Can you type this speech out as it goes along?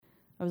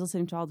I was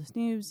listening to all this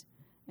news,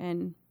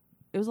 and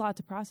it was a lot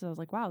to process. I was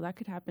like, wow, that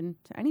could happen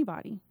to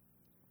anybody,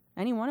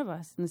 any one of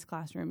us in this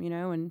classroom,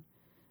 and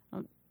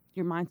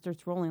your mind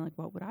starts rolling, like,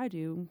 what would I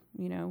do?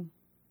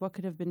 What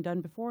could have been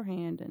done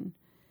beforehand? And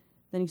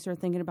then you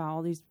start thinking about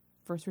all these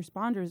first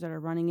responders that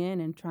are running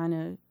in and trying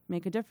to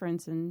make a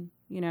difference. And,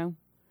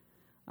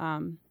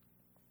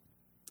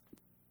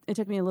 it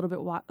took me a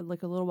little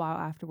while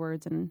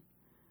afterwards, and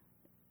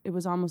it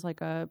was almost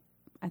like I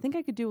think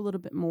I could do a little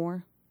bit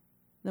more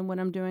than what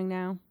I'm doing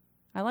now.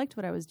 I liked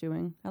what I was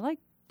doing. I like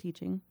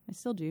teaching. I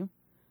still do.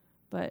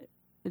 But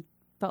it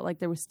felt like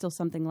there was still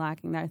something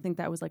lacking. I think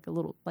that was like a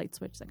little light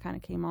switch that kind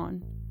of came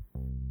on.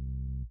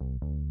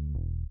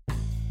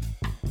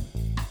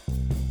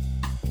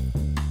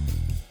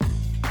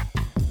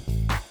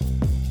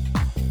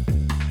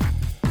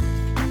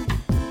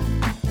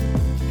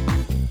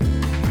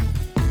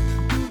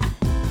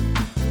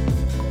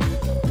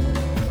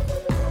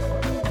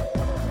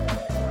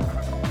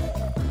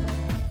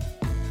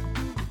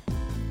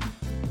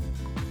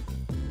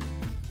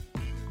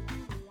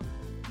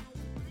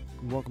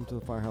 Welcome to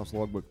the Firehouse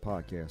Logbook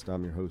Podcast.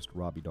 I'm your host,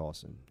 Robbie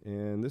Dawson,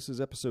 and this is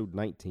episode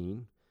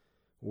 19,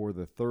 or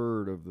the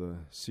third of the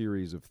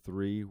series of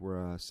 3, where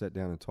I sat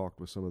down and talked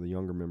with some of the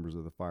younger members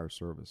of the fire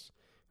service,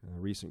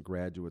 recent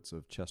graduates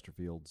of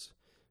Chesterfield's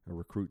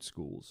recruit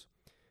schools.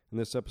 In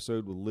this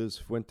episode with Liz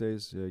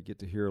Fuentes, get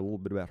to hear a little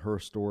bit about her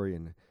story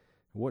and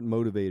what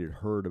motivated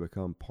her to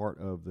become part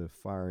of the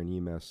fire and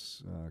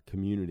EMS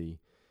community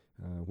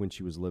when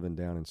she was living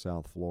down in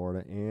South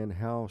Florida, and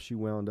how she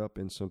wound up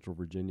in Central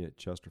Virginia at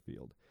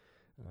Chesterfield.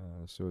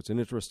 So it's an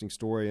interesting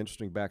story,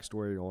 interesting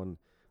backstory on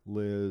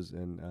Liz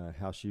and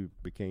how she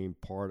became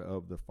part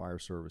of the fire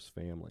service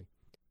family.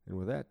 And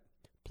with that,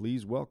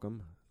 please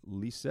welcome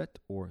Lisette,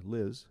 or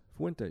Liz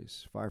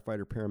Fuentes,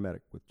 firefighter paramedic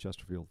with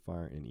Chesterfield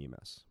Fire and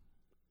EMS.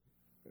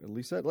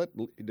 Lisette,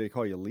 do they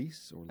call you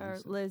Lise or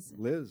Liz? Liz.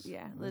 Liz.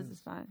 Yeah, Liz is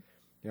fine.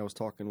 Yeah, I was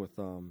talking with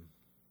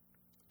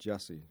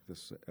Jesse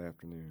this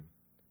afternoon.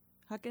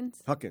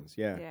 Huckins,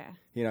 yeah. Yeah.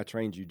 He and I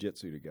trained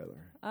jiu-jitsu together.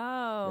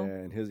 Oh. Yeah,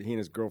 and he and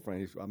his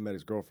girlfriend, I met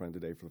his girlfriend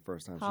today for the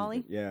first time.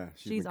 Holly?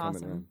 She's been coming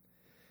awesome. in.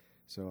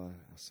 So I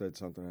said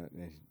something,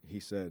 and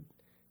he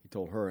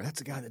told her, that's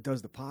the guy that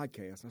does the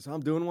podcast. And I said,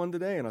 I'm doing one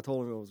today, and I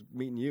told him I was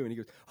meeting you,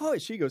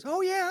 and she goes, oh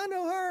yeah, I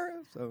know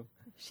her. So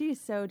she's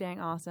so dang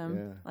awesome.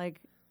 Yeah.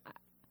 Like,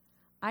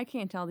 I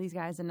can't tell these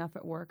guys enough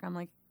at work. I'm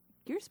like,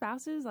 your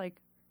spouses,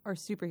 are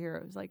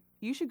superheroes. Like,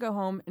 you should go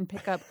home and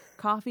pick up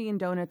coffee and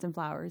donuts and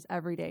flowers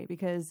every day,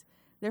 because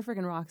they're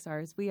freaking rock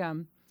stars.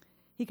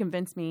 He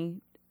convinced me,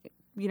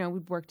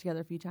 we'd worked together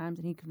a few times,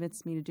 and he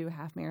convinced me to do a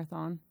half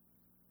marathon.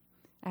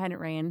 I hadn't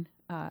ran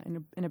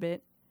in a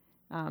bit.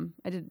 I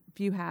did a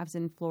few halves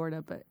in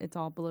Florida, but it's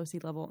all below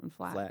sea level and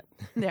flat.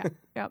 Yeah,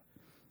 yep.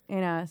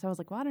 And so I was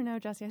like, well, I don't know,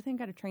 Jesse, I think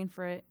I got to train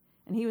for it.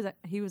 And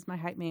he was my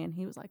hype man.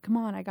 He was like, come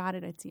on, I got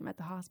it. I'd see him at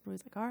the hospital.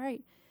 He's like, all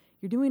right,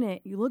 you're doing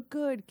it. You look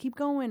good. Keep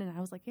going. And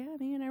I was like, yeah,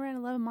 man, I ran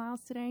 11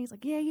 miles today. He's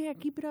like, yeah,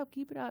 keep it up.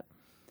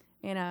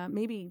 And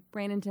maybe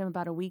ran into him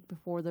about a week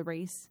before the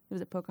race. It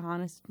was at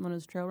Pocahontas, one of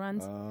those trail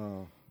runs.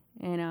 Oh.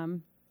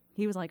 And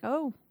he was like,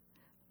 oh,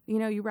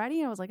 you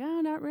ready? I was like,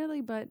 oh, not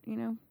really, but,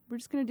 we're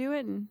just going to do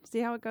it and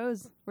see how it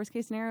goes. Worst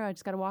case scenario, I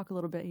just got to walk a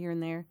little bit here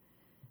and there.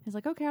 He's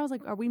like, okay. I was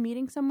like, are we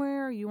meeting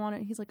somewhere? Or you want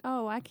to? He's like,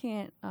 oh, I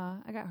can't.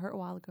 I got hurt a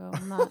while ago.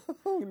 I'm not.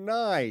 Oh,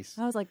 nice.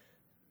 I was like,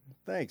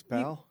 thanks,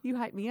 pal. You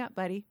hyped me up,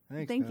 buddy.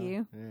 Thanks, Thank pal.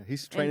 you. Yeah,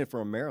 he's training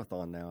for a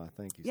marathon now, I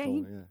think.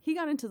 He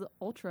got into the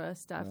ultra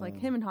stuff. Like,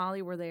 him and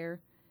Holly were there,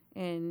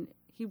 and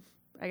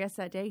I guess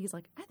that day, he's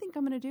like, I think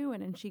I'm going to do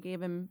it. And she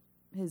gave him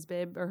his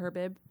bib, or her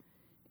bib,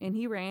 and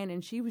he ran,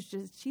 and she's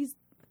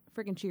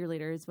freaking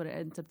cheerleader is what it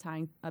ends up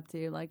tying up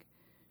to. Like,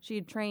 she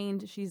had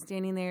trained, she's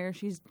standing there,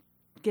 she's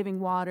giving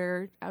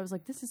water. I was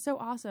like, this is so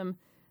awesome.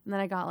 And then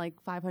I got like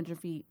 500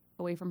 feet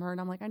away from her, and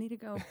I'm like, I need to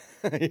go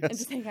and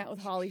just hang out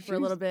with Holly for a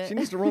little bit. She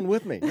needs to run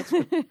with me. This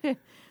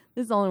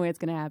is the only way it's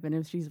going to happen,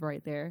 if she's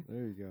right there.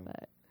 There you go.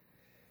 But.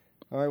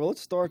 All right, well,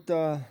 let's start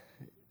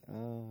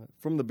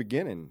from the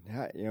beginning.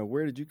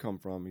 Where did you come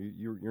from?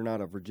 You're not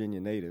a Virginia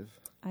native.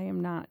 I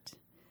am not.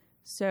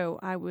 So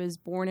I was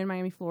born in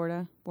Miami,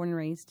 Florida, born and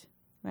raised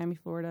Miami,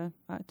 Florida,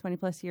 20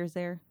 plus years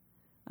there.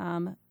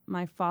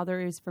 My father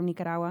is from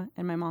Nicaragua,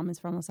 and my mom is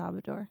from El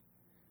Salvador.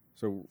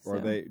 So were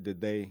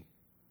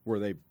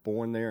they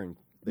born there and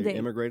they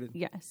immigrated?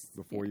 Yes.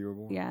 Before you were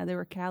born? Yeah, they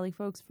were Cali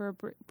folks for a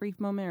brief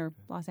moment, or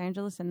Los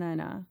Angeles, and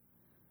then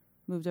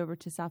moved over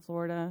to South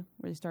Florida,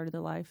 where they started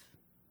their life.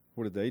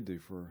 What did they do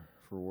for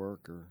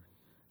work, or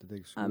did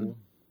they school?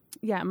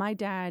 Yeah, my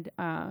dad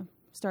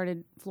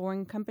started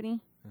flooring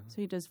company, so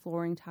he does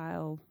flooring,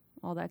 tile,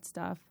 all that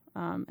stuff.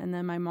 And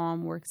then my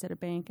mom works at a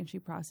bank, and she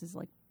processes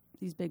like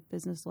these big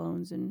business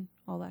loans and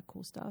all that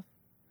cool stuff.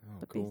 Oh,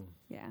 but cool.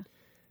 Yeah.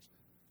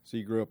 So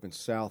you grew up in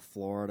South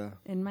Florida.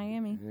 In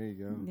Miami. There you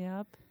go.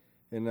 Yep.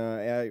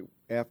 And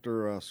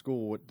after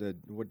school,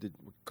 what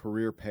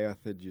career path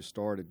had you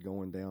started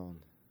going down?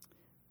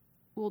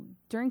 Well,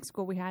 during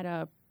school, we had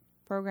a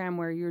program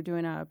where you were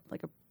doing a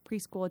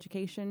preschool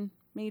education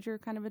major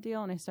kind of a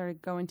deal, and I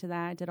started going to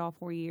that. I did all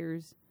 4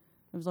 years.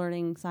 I was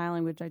learning sign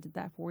language. I did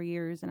that 4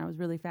 years, and I was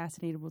really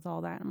fascinated with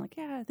all that. I'm like,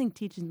 yeah, I think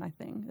teaching's my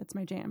thing. That's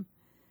my jam.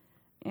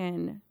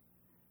 And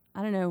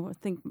I don't know, I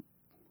think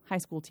high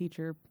school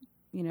teacher,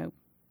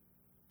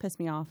 pissed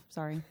me off.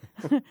 Sorry.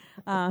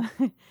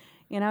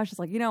 And I was just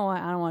like, you know what?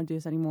 I don't want to do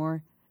this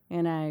anymore.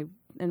 And I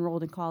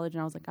enrolled in college,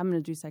 and I was like, I'm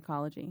going to do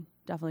psychology.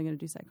 Definitely going to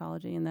do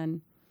psychology. And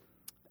then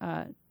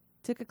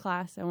took a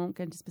class. I won't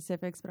get into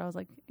specifics, but I was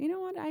like, you know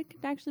what? I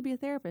could actually be a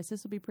therapist.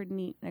 This will be pretty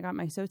neat. And I got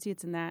my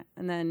associates in that,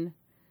 and then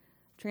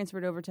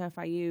transferred over to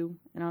FIU.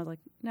 And I was like,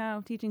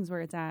 no, teaching's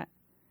where it's at.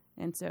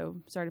 And so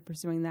started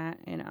pursuing that.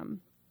 And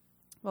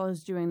while I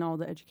was doing all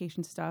the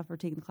education stuff, or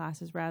taking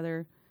classes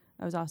rather,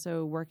 I was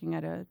also working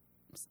at a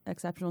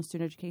exceptional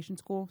student education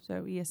school,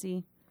 so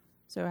ESE.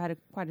 So I had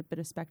quite a bit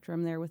of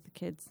spectrum there with the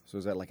kids. So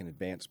is that like an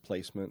advanced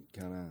placement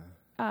kind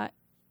of?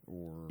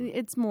 Or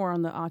it's more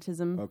on the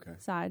autism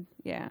side,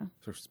 yeah.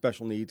 So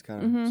special needs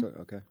kind of,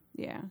 Mm-hmm. okay.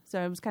 Yeah,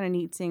 so it was kind of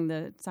neat seeing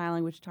the sign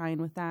language tie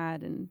in with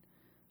that, and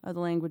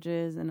other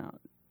languages and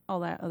all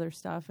that other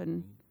stuff.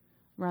 And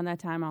around that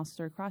time, I also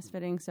started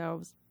CrossFitting, so I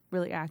was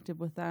really active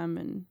with them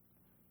and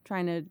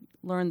trying to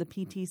learn the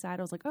PT side.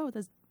 I was like, oh,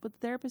 that's what the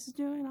therapist is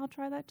doing. I'll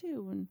try that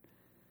too. And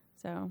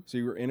so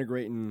you were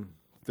integrating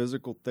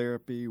physical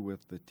therapy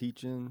with the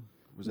teaching.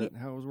 Was that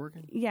how it was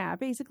working? Yeah,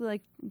 basically,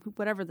 like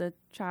whatever the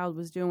child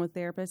was doing with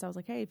therapists, I was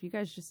like, hey, if you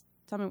guys just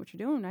tell me what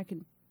you're doing, I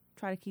could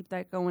try to keep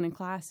that going in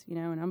class,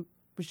 And I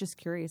was just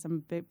curious.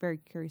 I'm a very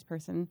curious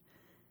person.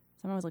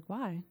 So I was like,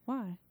 why,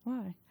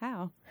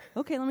 how?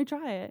 Okay, let me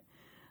try it.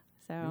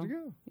 So there you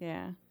go.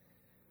 Yeah.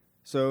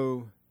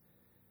 So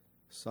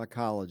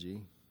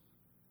psychology,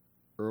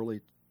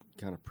 early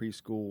kind of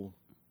preschool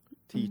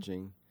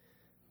teaching.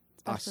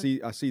 I see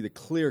the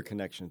clear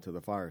connection to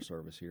the fire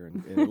service here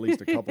in at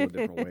least a couple of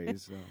different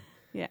ways.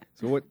 Yeah.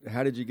 So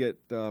how did you get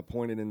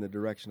pointed in the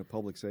direction of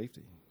public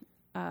safety?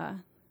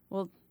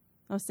 Well,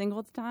 I was single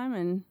at the time,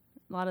 and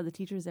a lot of the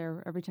teachers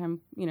there, every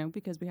time,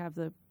 because we have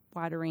the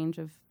wider range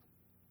of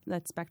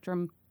that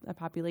spectrum of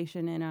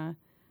population, and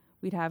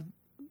we'd have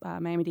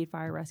Miami-Dade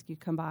Fire Rescue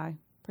come by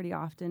pretty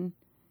often,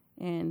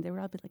 and they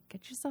would all be like,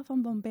 get yourself a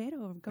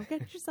bombero, go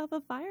get yourself a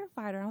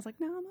firefighter. And I was like,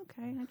 no, I'm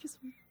okay. I just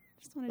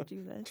want to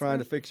do this. Trying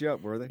to fix you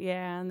up, were they?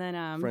 Yeah, and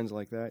then friends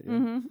like that.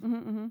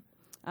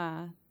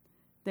 Yeah.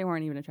 They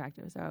weren't even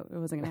attractive, so it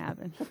wasn't going to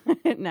happen.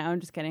 No, I'm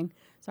just kidding.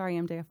 Sorry,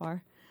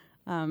 MDFR.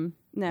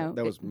 No,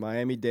 that was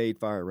Miami-Dade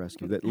Fire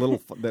Rescue. That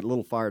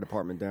little fire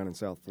department down in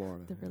South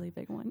Florida. The really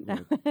big one.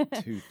 No.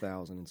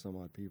 2,000 and some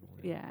odd people.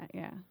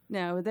 Yeah.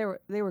 No,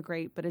 they were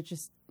great, but it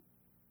just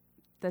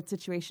that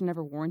situation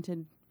never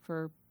warranted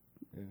for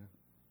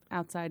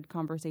outside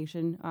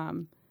conversation.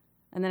 And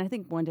then I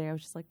think one day I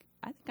was just like,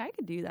 I think I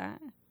could do that.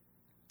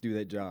 Do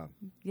that job.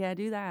 Yeah,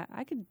 do that.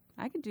 I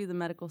could do the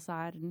medical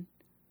side and,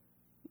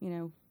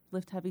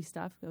 lift heavy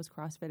stuff. It was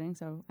CrossFitting,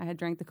 so I had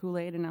drank the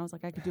Kool-Aid, and I was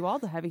like, I could do all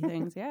the heavy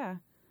things. Yeah.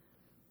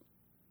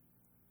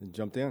 And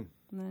jumped in.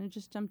 And then I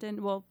just jumped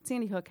in. Well,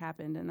 Sandy Hook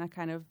happened, and that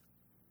kind of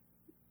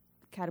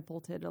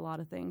catapulted a lot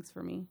of things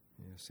for me.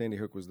 Yeah, Sandy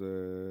Hook was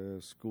the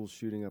school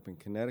shooting up in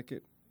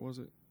Connecticut, was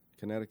it?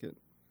 Connecticut?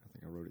 I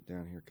think I wrote it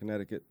down here.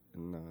 Connecticut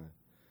and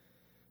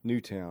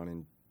Newtown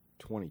in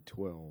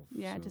 2012.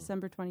 Yeah, so.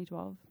 December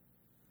 2012.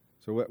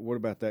 So what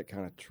about that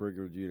kind of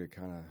triggered you to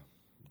kind of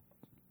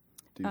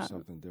do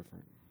something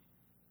different?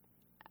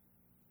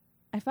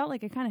 I felt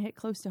like it kind of hit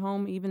close to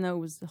home, even though it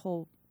was the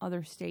whole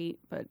other state.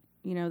 But,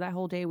 that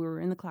whole day we were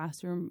in the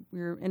classroom. We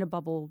were in a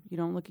bubble. You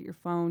don't look at your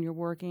phone. You're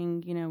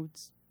working.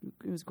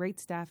 It was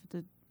great staff at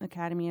the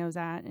academy I was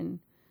at and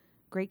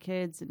great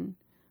kids. And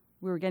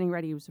we were getting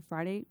ready. It was a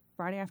Friday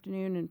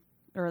afternoon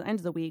or the end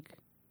of the week.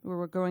 We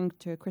were going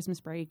to Christmas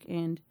break,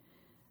 and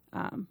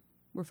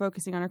we're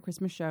focusing on our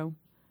Christmas show.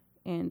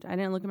 And I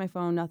didn't look at my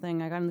phone,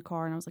 nothing. I got in the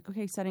car, and I was like,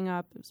 okay, setting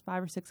up. It was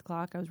 5 or 6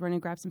 o'clock. I was running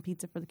to grab some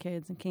pizza for the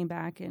kids and came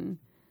back, and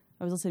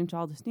I was listening to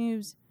all this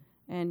news,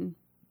 and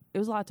it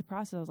was a lot to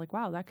process. I was like,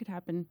 wow, that could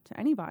happen to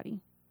anybody,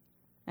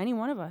 any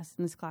one of us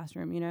in this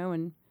classroom,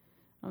 and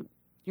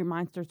your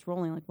mind starts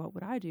rolling, like, what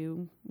would I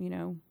do?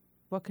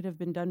 What could have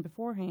been done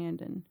beforehand?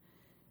 And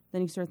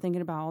then you start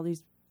thinking about all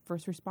these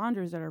first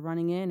responders that are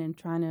running in and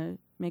trying to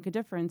make a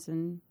difference,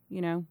 and,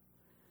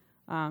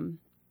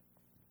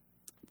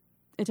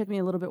 it took me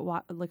a little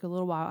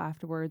while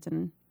afterwards,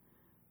 and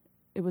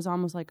it was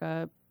almost like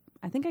I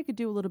think I could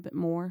do a little bit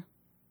more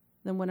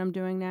than what I'm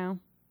doing now.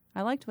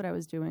 I liked what I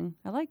was doing.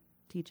 I liked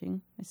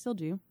teaching. I still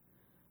do.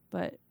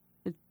 But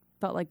it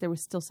felt like there was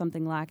still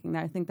something lacking.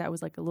 I think that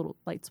was like a little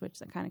light switch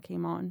that kind of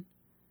came on.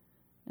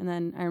 And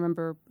then I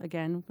remember,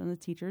 again, one of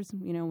the teachers,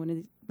 one of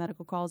these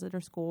medical calls at our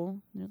school,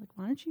 and they're like,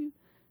 why don't you,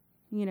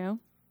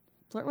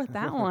 flirt with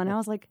that one? I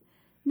was like,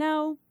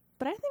 no,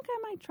 but I think I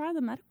might try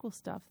the medical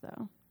stuff,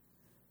 though.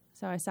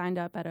 So I signed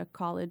up at a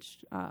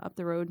college up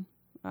the road,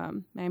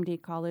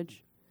 Miami-Dade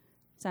College,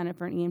 signed up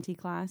for an EMT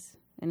class.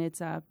 And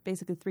it's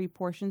basically 3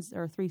 portions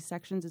or 3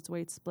 sections. It's the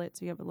way it's split.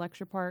 So you have a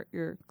lecture part,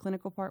 your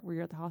clinical part where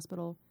you're at the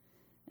hospital,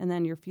 and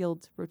then your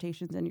field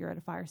rotations and you're at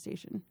a fire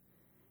station.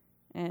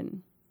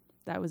 And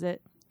that was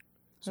it.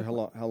 So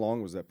how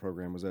long was that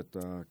program? Was that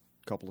a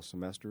couple of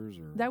semesters?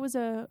 Or That was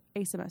a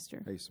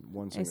semester.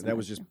 One semester. That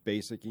was just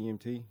basic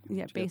EMT?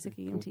 Yeah, basic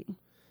EMT.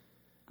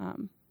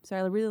 Cool. So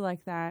I really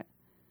liked that.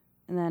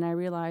 And then I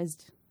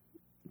realized,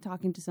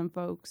 talking to some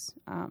folks,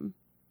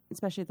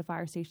 especially at the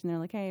fire station, they're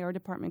like, hey, our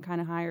department kind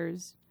of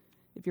hires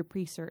if you're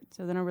pre-cert.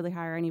 So they don't really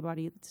hire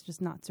anybody that's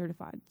just not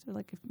certified. So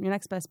like, if your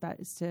next best bet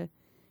is to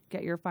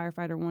get your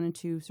firefighter 1 and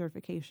 2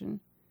 certification.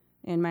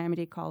 And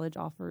Miami-Dade College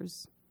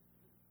offers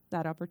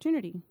that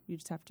opportunity. You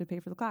just have to pay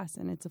for the class.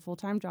 And it's a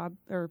full-time job,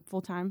 or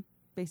full-time,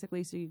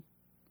 basically. So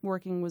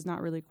working was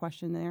not really a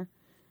question there.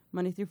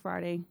 Monday through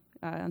Friday.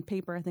 On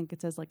paper, I think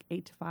it says like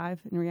 8 to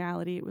 5. In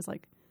reality, it was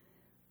like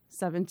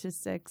 7 to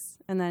 6.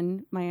 And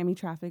then Miami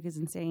traffic is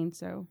insane.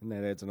 So and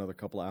that adds another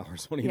couple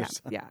hours on either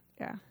side.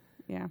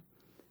 Yeah.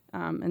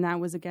 And that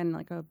was, again,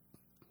 like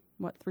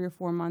 3 or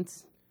 4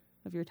 months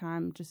of your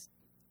time just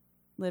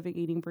living,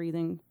 eating,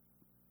 breathing,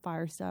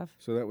 fire stuff.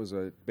 So that was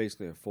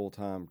basically a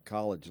full-time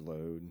college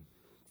load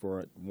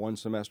for one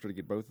semester to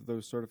get both of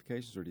those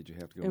certifications, or did you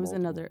have to go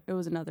multiple? It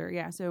was another,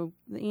 yeah. So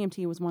the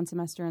EMT was 1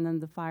 semester, and then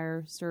the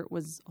fire cert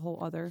was a whole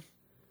other.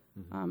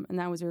 Mm-hmm. And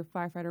that was your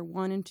firefighter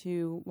 1 and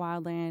 2,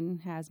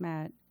 wildland,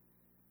 hazmat,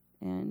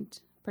 and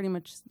pretty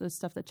much the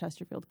stuff that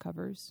Chesterfield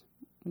covers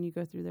when you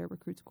go through their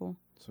recruit school.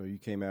 So you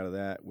came out of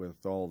that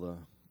with all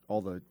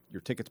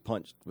your tickets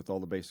punched with all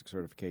the basic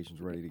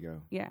certifications ready to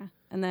go. Yeah.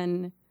 And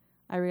then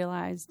I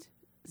realized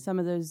some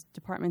of those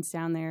departments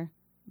down there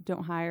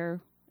don't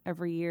hire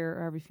every year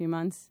or every few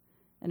months,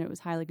 and it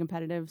was highly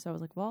competitive. So I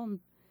was like, well,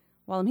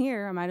 while I'm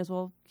here, I might as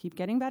well keep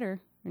getting better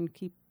and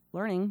keep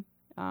learning.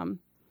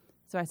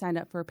 So I signed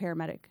up for a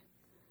paramedic.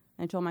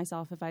 I told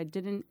myself if I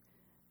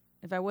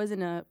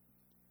wasn't a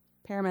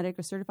paramedic,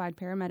 a certified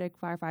paramedic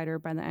firefighter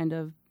by the end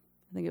of,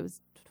 I think it was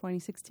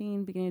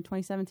 2016, beginning of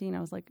 2017, I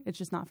was like, it's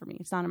just not for me.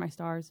 It's not in my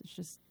stars.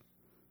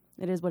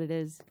 It is what it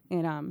is.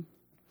 And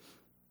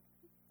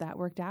that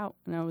worked out,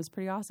 and it was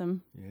pretty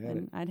awesome.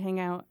 And I'd hang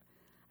out.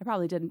 I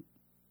probably did,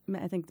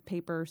 I think the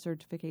paper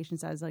certification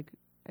says like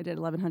I did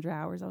 1,100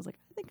 hours. I was like,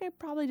 I think I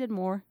probably did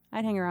more.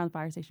 I'd hang around the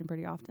fire station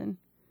pretty often.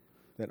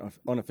 That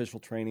unofficial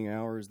training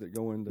hours that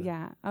go into...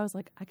 Yeah. I was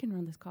like, I can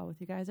run this call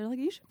with you guys. They're like,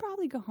 you should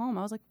probably go home.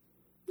 I was like,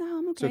 no,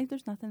 I'm okay.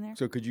 There's nothing there.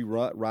 So could you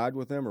ride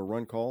with them or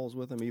run calls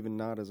with them, even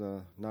not as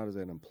an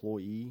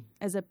employee?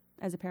 As a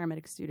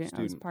paramedic student.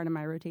 I was part of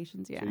my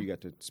rotations, yeah. So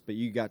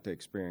you got to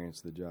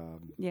experience the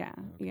job. Yeah,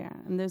 okay. Yeah.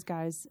 And those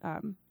guys,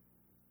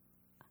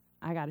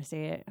 I got to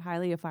say it,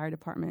 highly a fire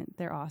department.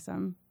 They're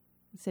awesome.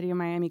 City of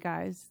Miami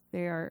guys,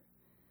 they are...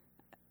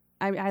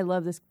 I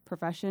love this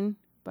profession,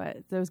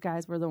 but those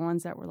guys were the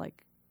ones that were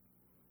like,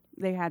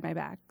 they had my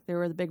back. They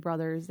were the big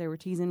brothers. They were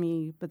teasing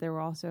me, but they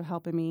were also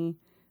helping me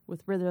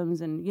with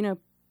rhythms and,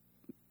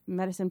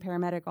 medicine,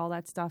 paramedic, all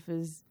that stuff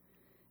it's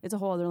a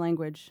whole other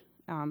language,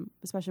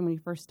 especially when you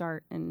first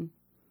start. And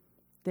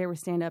they were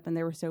stand up and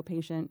they were so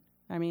patient.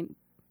 I mean,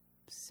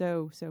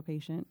 so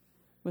patient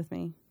with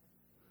me.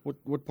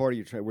 What part of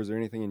your training, was there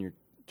anything in your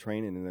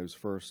training in those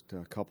first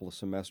couple of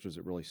semesters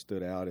that really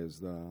stood out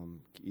as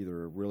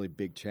either really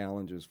big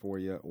challenges for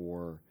you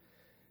or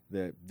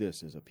that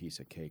this is a piece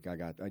of cake? I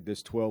got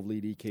this 12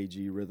 lead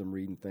EKG rhythm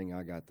reading thing.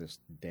 I got this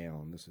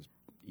down. This is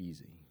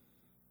easy.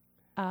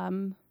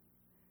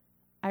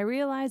 I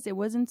realized it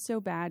wasn't so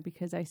bad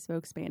because I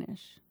spoke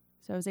Spanish.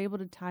 So I was able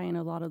to tie in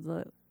a lot of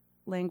the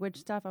language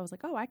stuff. I was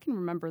like, oh, I can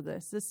remember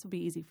this. This will be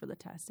easy for the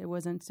test. It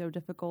wasn't so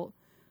difficult.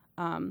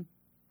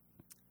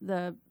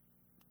 The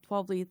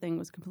 12 lead thing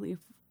was completely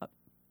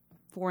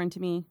foreign to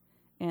me,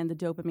 and the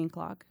dopamine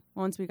clock.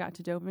 Once we got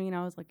to dopamine,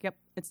 I was like, yep,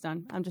 it's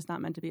done. I'm just not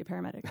meant to be a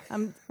paramedic.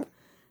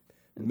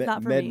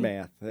 Not for me.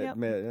 Math.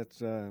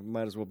 That's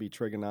might as well be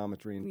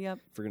trigonometry and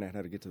figuring out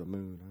how to get to the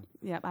moon. Huh?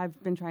 Yep,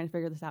 I've been trying to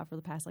figure this out for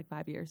the past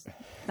 5 years.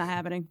 It's not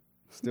happening.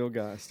 Still.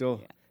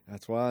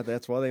 That's why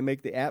they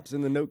make the apps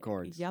and the note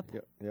cards. Yep.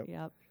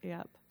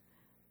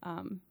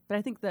 But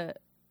I think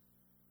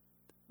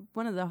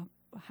one of the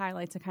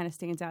highlights that kind of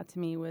stands out to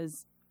me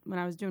was when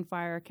I was doing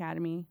Fire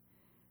Academy.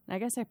 And I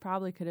guess I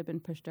probably could have been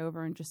pushed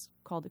over and just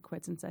called it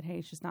quits and said, hey,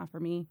 it's just not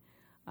for me.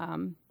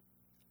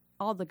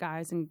 All the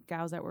guys and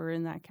gals that were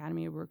in that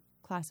academy were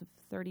a class of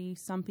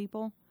 30-some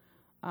people.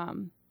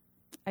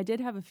 I did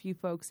have a few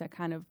folks that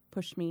kind of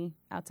pushed me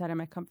outside of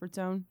my comfort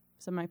zone,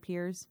 some of my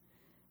peers.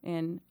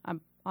 And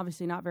I'm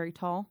obviously not very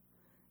tall,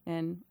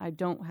 and I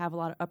don't have a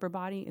lot of upper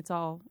body. It's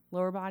all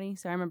lower body.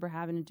 So I remember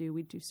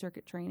we'd do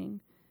circuit training.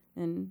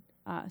 And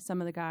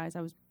some of the guys,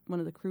 I was one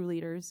of the crew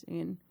leaders,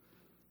 and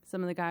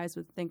some of the guys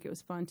would think it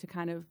was fun to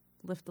kind of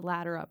lift the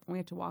ladder up, and we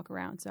had to walk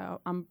around. So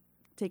I'm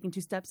taking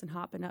 2 steps and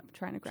hopping up,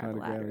 trying to grab a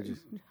ladder,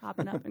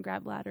 hopping up and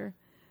grab a ladder.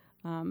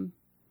 So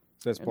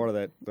that's part of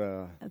that.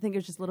 I think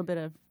it's just a little bit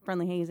of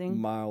friendly hazing,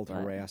 mild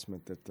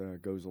harassment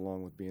that goes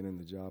along with being in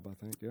the job. I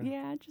think.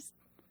 Yeah.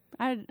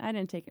 I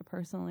didn't take it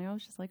personally. I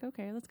was just like,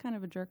 okay, that's kind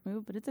of a jerk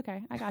move, but it's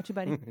okay. I got you,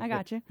 buddy. I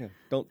got you. Yeah.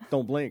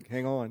 Don't blink.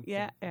 Hang on.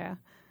 Yeah.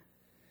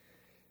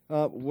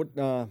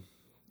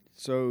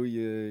 So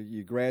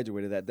you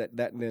graduated that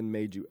then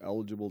made you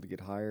eligible to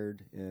get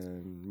hired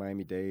in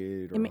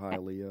Miami-Dade or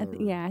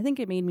Hialeah? I think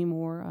it made me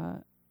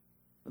more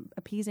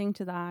appeasing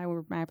to the eye,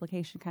 where my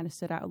application kind of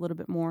stood out a little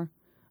bit more.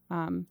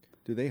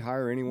 Do they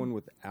hire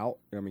anyone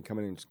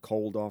coming in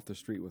cold off the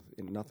street with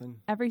nothing?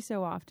 Every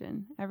so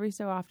often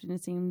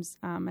it seems,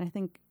 and I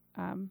think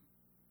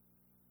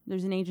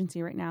there's an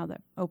agency right now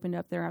that opened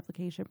up their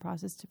application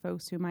process to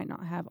folks who might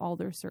not have all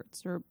their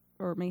certs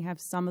or may have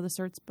some of the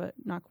certs but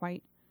not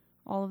quite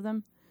all of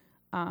them.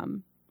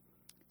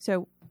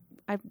 So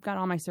I've got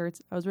all my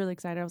certs. I was really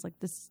excited. I was like,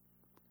 this is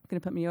going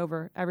to put me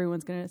over.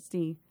 Everyone's going to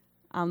see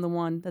I'm the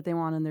one that they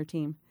want on their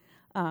team.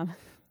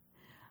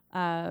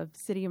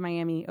 City of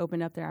Miami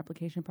opened up their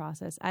application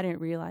process. I didn't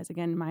realize,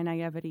 again, my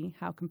naivety,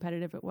 how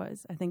competitive it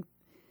was. I think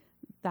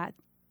that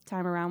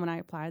time around when I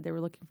applied, they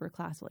were looking for a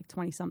class of like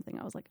 20-something.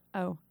 I was like,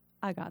 oh,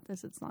 I got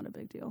this. It's not a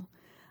big deal.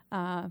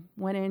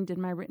 Went in, did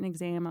my written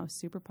exam. I was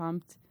super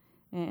pumped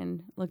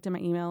and looked at my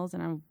emails,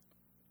 and I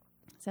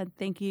said,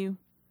 thank you.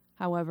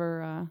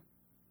 However,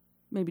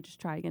 maybe just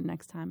try again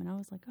next time. And I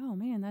was like, oh,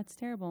 man, that's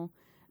terrible.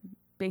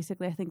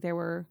 Basically, I think there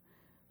were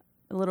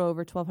a little over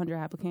 1,200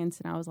 applicants,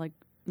 and I was like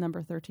number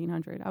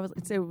 1,300.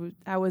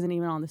 I wasn't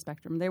even on the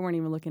spectrum. They weren't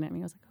even looking at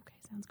me. I was like, okay,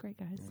 sounds great,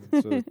 guys.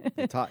 So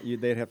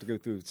they'd have to go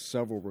through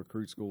several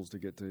recruit schools to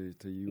get to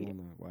you. Yeah.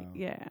 Wow.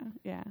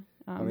 Yeah.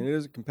 I mean, it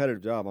is a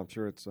competitive job. I'm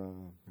sure it's,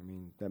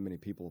 that many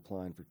people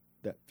applying for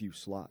that few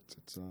slots.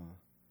 It's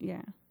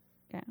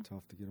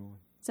tough to get on.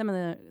 Some of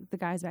the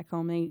guys back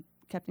home, they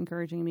kept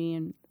encouraging me,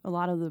 and a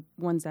lot of the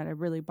ones that I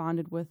really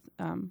bonded with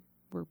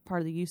were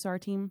part of the USAR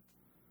team.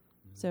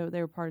 Mm-hmm. So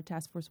they were part of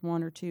Task Force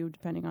 1 or 2,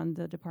 depending on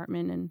the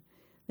department, and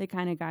they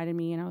kind of guided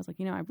me, and I was like,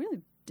 I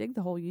really dig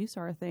the whole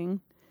USAR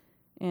thing.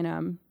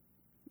 And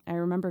I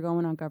remember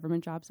going on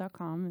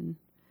governmentjobs.com and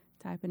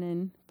typing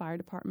in fire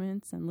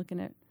departments and looking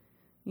at,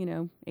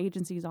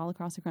 agencies all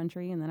across the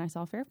country, and then I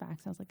saw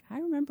Fairfax. I was like, I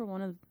remember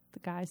one of the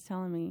guys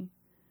telling me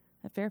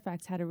that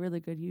Fairfax had a really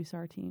good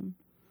USAR team.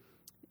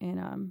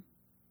 And,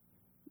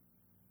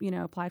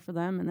 applied for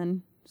them, and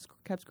then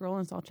kept scrolling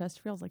and saw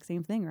Chesterfield. I was like,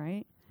 same thing,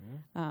 right?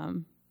 Yeah.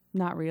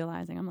 Not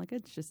realizing. I'm like,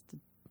 it's just a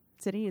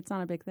city. It's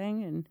not a big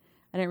thing. And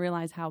I didn't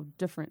realize how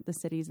different the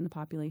cities and the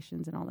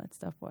populations and all that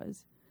stuff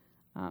was.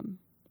 And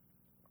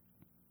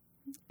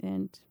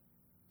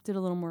did a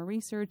little more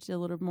research, did a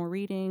little more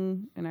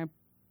reading, and I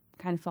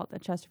kind of felt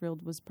that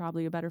Chesterfield was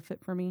probably a better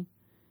fit for me.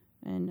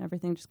 And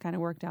everything just kind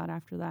of worked out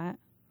after that.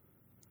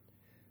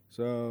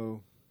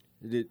 So,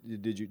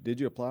 did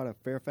you apply to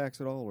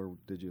Fairfax at all, or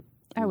did you?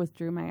 I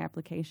withdrew my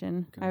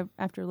application. Okay.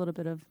 After a little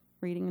bit of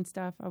reading and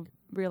stuff, I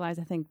realized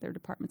I think their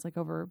department's like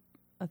over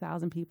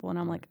 1,000 people, and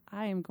I'm like,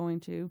 I am going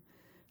to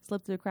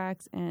slip through the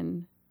cracks,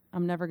 and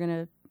I'm never going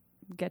to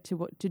get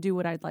to do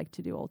what I'd like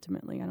to do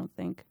ultimately, I don't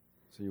think.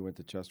 So you went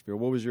to Chesterfield.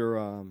 What was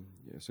your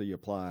so you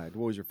applied.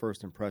 What was your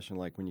first impression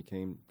like when you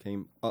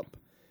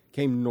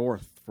came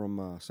north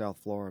from South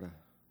Florida?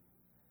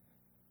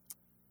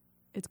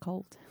 It's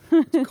cold.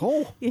 It's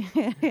cold.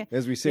 Yeah.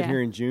 As we sit here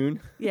in June.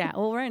 Yeah.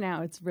 Well, right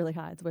now it's really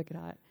hot. It's wicked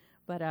hot.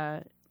 But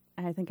I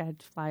think I had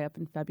to fly up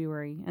in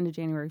February, end of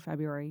January,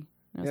 February.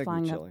 And I was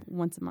flying up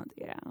once a month.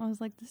 Yeah. I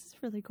was like, this is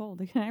really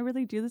cold. Can I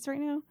really do this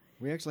right now?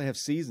 We actually have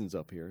seasons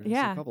up here.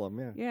 Yeah. A couple of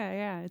them, yeah.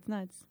 Yeah. It's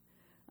nuts.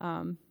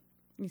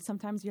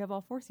 Sometimes you have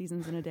all 4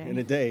 seasons in a day. In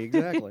a day,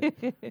 exactly.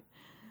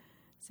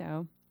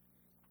 So,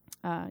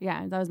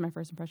 that was my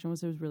first impression,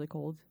 was it was really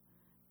cold.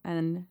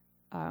 And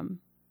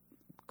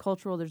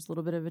cultural, there's a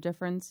little bit of a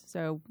difference.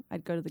 So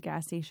I'd go to the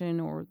gas station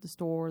or the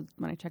store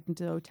when I checked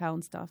into the hotel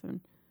and stuff, and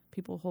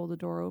people hold the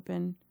door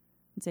open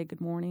and say good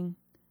morning.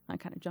 I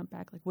kind of jump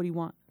back, like, what do you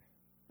want?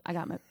 I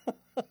don't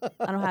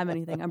have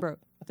anything. I'm broke.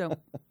 Don't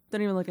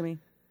even look at me.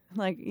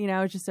 Like,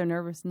 I was just so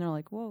nervous, and they're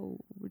like, whoa,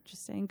 we're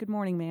just saying good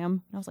morning, ma'am.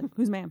 And I was like,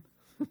 who's ma'am?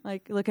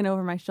 Like, looking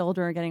over my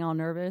shoulder and getting all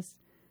nervous.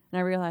 And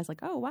I realized, like,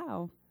 oh,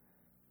 wow.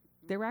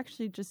 They were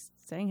actually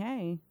just saying,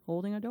 hey,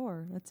 holding a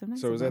door. That's so nice.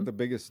 So is that the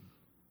biggest,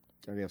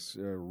 I guess,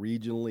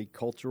 regionally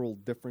cultural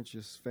difference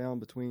you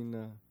found between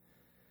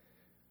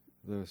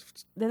the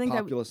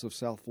populace of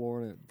South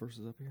Florida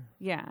versus up here?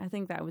 Yeah, I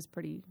think that was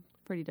pretty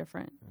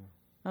different. Yeah.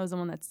 That was the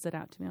one that stood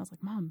out to me. I was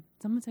like, Mom,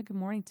 someone said good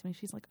morning to me.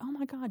 She's like, oh,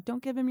 my God,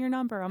 don't give him your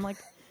number. I'm like,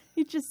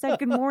 you just said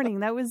good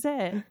morning. That was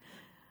it.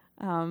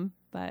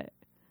 But,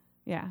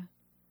 yeah.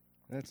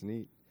 That's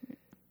neat.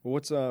 Well,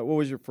 what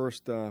was your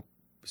first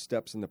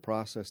steps in the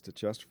process to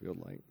Chesterfield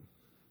like?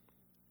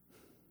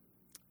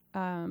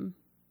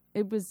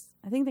 It was,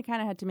 I think they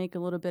kind of had to make a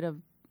little bit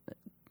of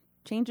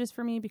changes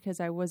for me because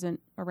I wasn't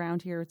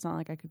around here. It's not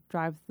like I could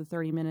drive the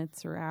 30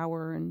 minutes or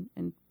hour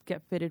and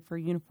get fitted for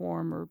a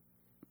uniform or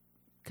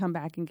come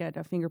back and get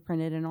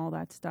fingerprinted and all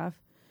that stuff.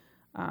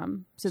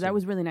 So that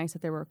was really nice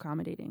that they were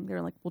accommodating. They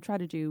were like, we'll try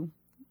to do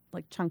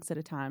like chunks at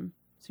a time.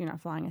 So you're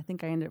not flying. I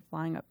think I ended up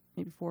flying up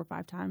maybe 4 or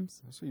 5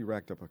 times. So you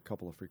racked up a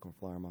couple of frequent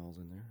flyer miles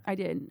in there. I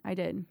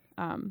did.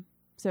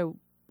 So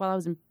while I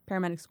was in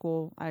paramedic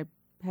school, I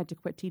had to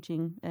quit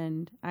teaching,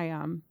 and I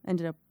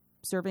ended up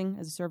serving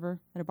as a server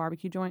at a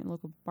barbecue joint, a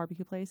local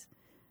barbecue place.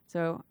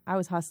 So I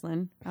was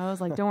hustling. I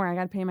was like, don't worry, I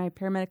got to pay my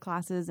paramedic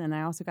classes, and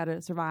I also got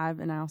to survive,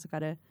 and I also got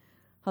to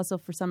hustle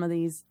for some of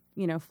these,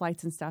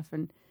 flights and stuff.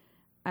 And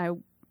I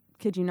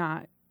kid you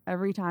not,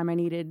 every time I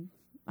needed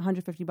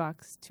 $150,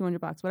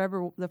 $200,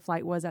 whatever the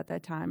flight was at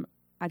that time,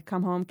 I'd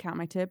come home, count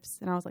my tips,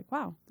 and I was like,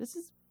 wow, this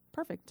is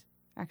perfect,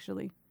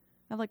 actually.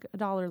 I have like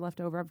 $1 left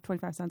over. I have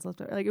 25 cents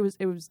left over. Like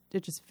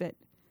it just fit.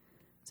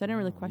 So I didn't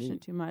really question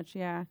it too much.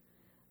 Yeah.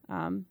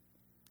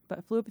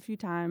 But flew up a few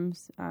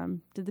times,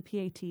 did the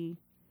PAT.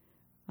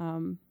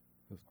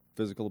 The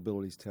physical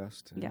abilities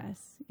test. Yeah.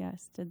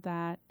 Yes, did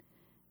that.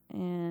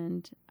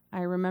 And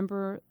I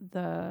remember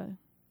the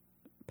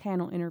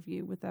panel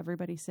interview with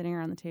everybody sitting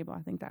around the table.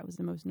 I think that was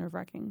the most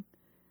nerve-wracking.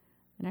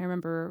 And I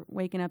remember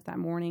waking up that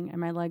morning and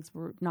my legs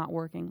were not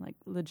working, like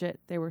legit,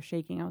 they were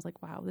shaking. I was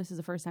like, wow, this is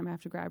the first time I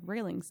have to grab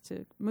railings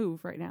to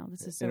move right now.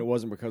 This is so... And it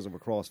wasn't because of a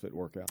CrossFit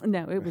workout.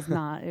 No, it was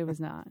not. It was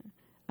not.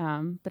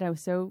 But I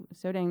was so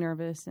dang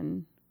nervous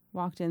and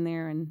walked in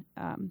there, and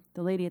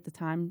the lady at the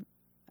time,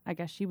 I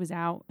guess she was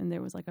out, and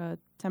there was like a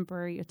temp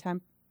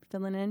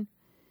filling in.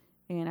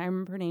 And I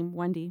remember her name,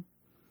 Wendy,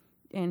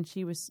 and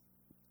she was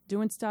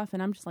doing stuff,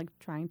 and I'm just like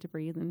trying to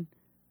breathe and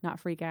not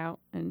freak out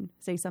and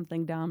say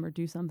something dumb or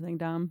do something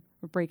dumb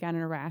or break out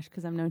in a rash,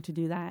 because I'm known to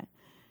do that.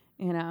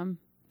 And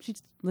she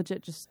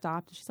legit just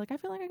stopped. She's like, I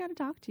feel like I got to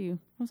talk to you.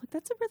 I was like,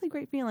 that's a really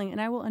great feeling,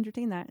 and I will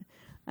entertain that.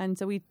 And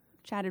so we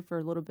chatted for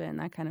a little bit, and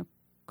that kind of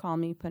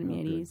calmed me, put me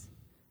at ease.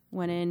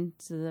 Went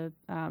into the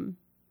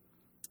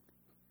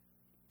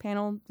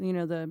panel,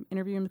 the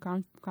interview in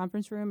the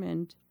conference room,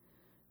 and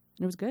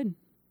it was good.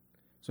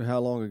 So how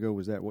long ago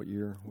was that? What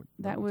year?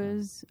 That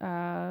was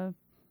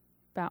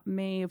about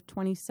May of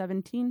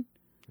 2017.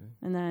 Okay.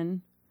 And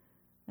then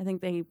I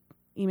think they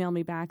emailed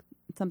me back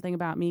something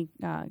about me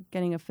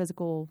getting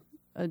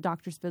a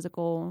doctor's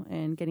physical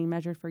and getting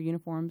measured for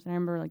uniforms. And I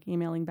remember like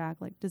emailing back,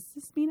 like, does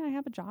this mean I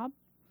have a job?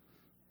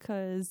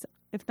 Because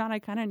if not, I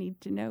kind of need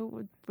to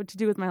know what to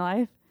do with my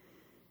life.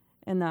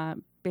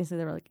 And basically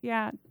they were like,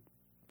 yeah,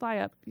 fly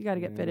up. You got to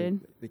get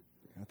fitted.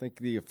 I think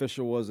the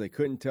official was they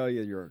couldn't tell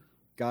you you're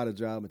got a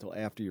job until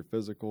after your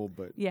physical,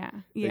 but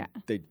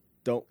they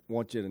don't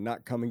want you to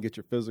not come and get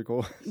your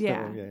physical.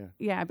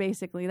 So,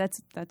 basically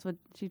that's what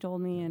she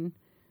told me. And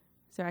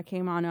so I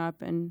came on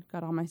up and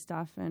got all my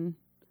stuff, and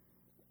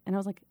I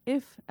was like,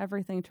 if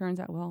everything turns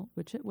out well,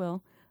 which it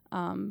will,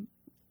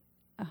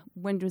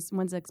 when's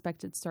the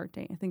expected start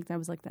date? I think that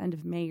was like the end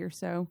of May or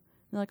so.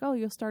 They're like, oh,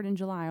 you'll start in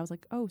July. I was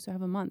like, oh, so I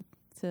have a month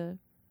to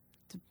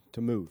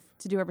move,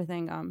 to do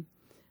everything.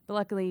 But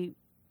luckily,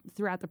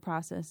 throughout the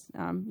process,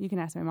 you can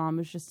ask my mom,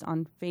 it was just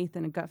on faith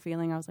and a gut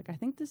feeling. I was like, I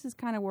think this is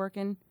kind of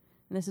working,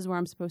 and this is where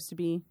I'm supposed to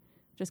be,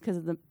 just because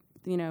of the,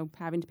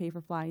 having to pay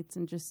for flights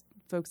and just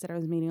folks that I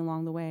was meeting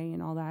along the way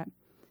and all that.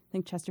 I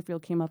think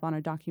Chesterfield came up on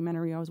a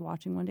documentary I was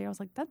watching one day. I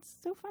was like, that's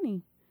so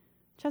funny.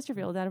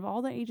 Chesterfield, out of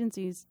all the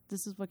agencies,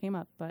 this is what came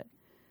up. But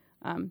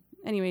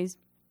anyways,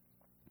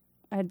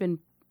 I had been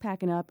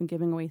packing up and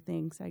giving away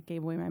things. I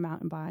gave away my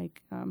mountain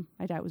bike.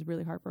 My dad was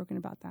really heartbroken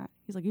about that.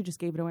 He's like, you just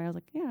gave it away. I was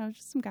like, yeah, it was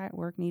just some guy at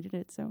work needed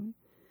it. So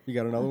you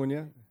got another one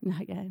yet?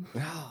 Not yet.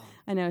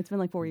 I know, it's been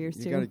like 4 years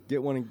too. You got to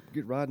get one and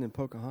get riding in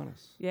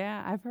Pocahontas.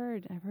 Yeah, I've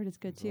heard it's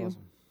good That's too.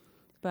 Awesome.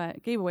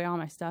 But gave away all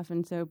my stuff,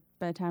 and so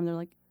by the time they're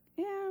like,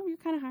 yeah, you're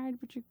kind of hired,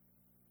 but you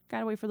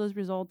got to wait for those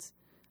results,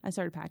 I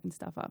started packing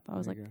stuff up. I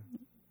was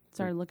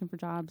started looking for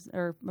jobs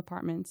or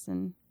apartments,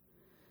 and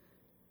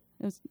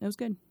it was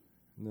good.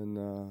 And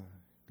then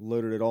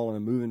loaded it all in a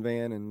moving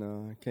van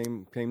and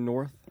came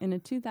north in a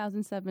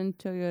 2007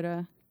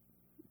 Toyota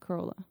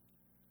Corolla.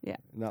 Yeah,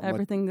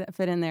 everything that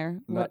fit in there.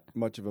 Not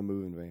much of a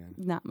moving van.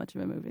 Not much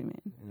of a moving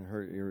van. And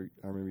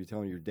I remember you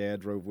telling me your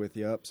dad drove with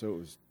you up, so it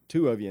was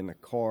two of you in the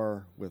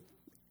car with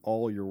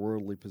all your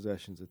worldly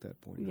possessions at that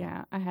point.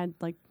 Yeah, I had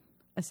like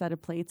a set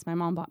of plates. My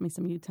mom bought me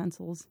some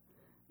utensils,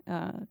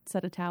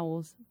 set of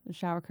towels, a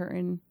shower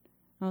curtain.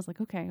 I was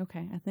like, okay,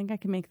 I think I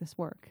can make this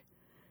work.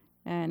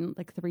 And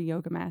like 3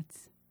 yoga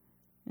mats.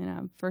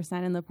 And first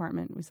night in the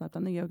apartment, we slept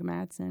on the yoga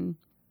mats, and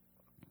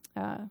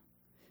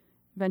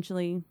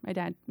eventually my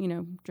dad,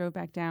 drove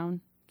back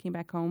down, came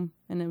back home,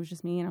 and it was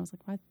just me. And I was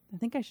like, well, I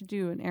think I should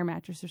do an air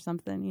mattress or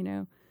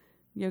something,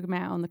 Yoga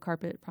mat on the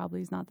carpet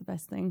probably is not the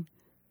best thing.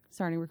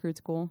 Starting recruit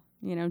school,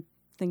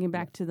 thinking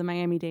back to the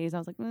Miami days, I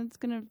was like, well, it's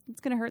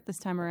gonna hurt this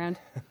time around.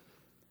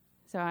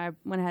 So I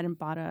went ahead and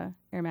bought a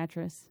air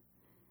mattress,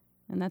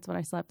 and that's what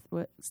I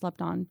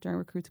slept on during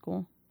recruit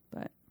school.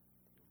 But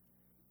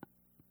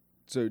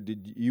so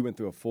you went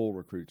through a full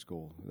recruit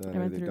school? I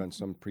know they've done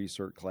some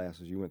pre-cert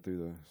classes. You went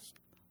through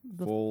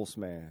the full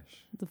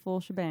smash. The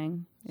full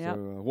shebang. Yeah. So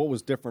what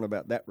was different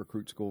about that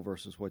recruit school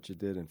versus what you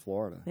did in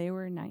Florida? They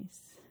were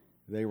nice.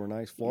 They were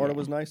nice. Florida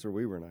was nice, or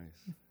we were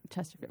nice?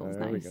 Chesterfield was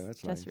nice. There we go.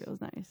 That's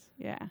Chesterfield was nice.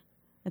 Yeah.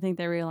 I think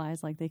they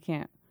realized like they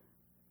can't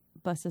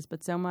bust us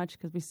but so much,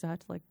 because we still have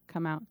to like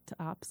come out to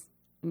ops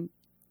and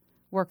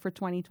work for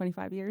 20,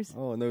 25 years.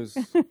 Oh, and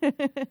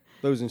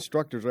those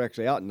instructors are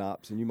actually out in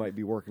ops, and you might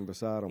be working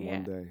beside them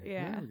one day.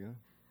 Yeah. There we go.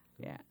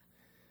 Yeah.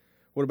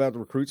 What about the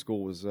recruit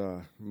school was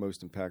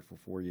most impactful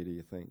for you, do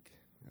you think?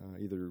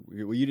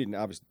 You didn't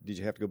obviously. Did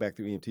you have to go back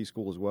through EMT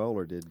school as well,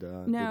 or did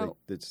No.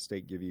 did the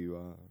state give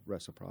you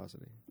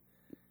reciprocity?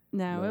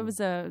 No, it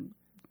was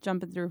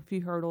jumping through a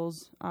few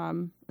hurdles.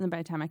 And then by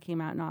the time I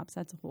came out in ops,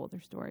 that's a whole other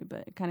story.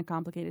 But it kind of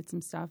complicated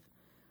some stuff.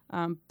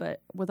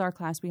 But with our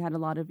class, we had a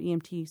lot of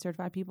EMT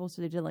certified people,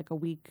 so they did like a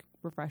week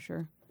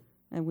refresher,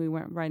 and we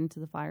went right into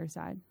the fire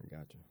side. I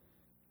gotcha.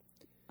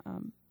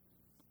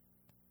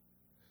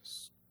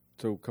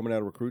 So coming out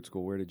of recruit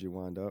school, where did you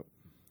wind up?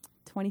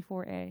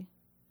 24A.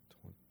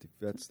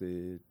 That's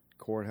the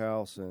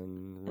courthouse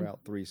and Route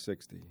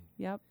 360.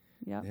 Yep.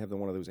 They have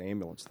one of those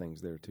ambulance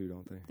things there too,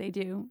 don't they? They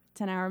do.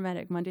 10-hour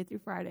medic, Monday through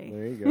Friday.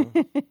 There you go.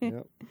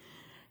 Yep.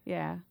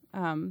 Yeah.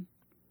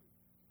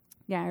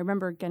 Yeah, I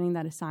remember getting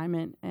that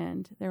assignment,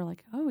 and they were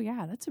like, "Oh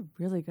yeah, that's a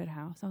really good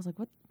house." I was like,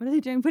 "What are they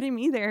doing putting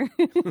me there?"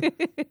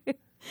 They're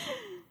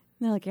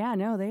like, "Yeah,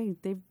 no,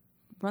 they've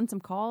run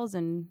some calls,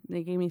 and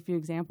they gave me a few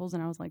examples,"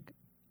 and I was like,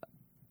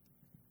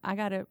 "I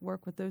got to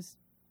work with those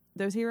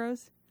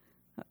heroes.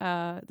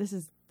 This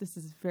is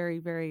very,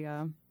 very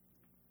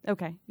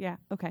okay. Yeah,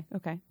 okay."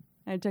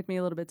 And it took me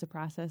a little bit to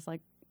process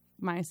like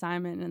my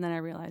assignment, and then I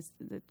realized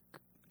that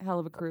hell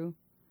of a crew.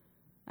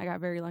 I got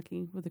very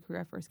lucky with the crew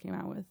I first came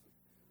out with.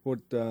 What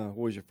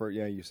was your first?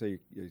 Yeah, you say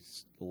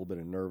it's a little bit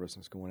of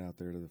nervousness going out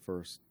there to the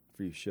first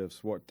few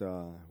shifts. What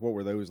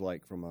were those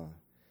like from a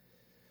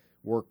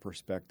work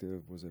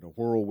perspective? Was it a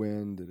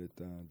whirlwind?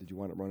 Did you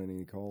wind up running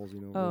any calls?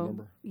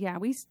 Remember? Yeah,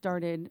 we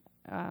started.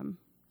 I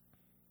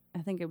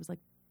think it was like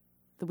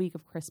the week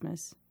of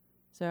Christmas,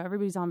 so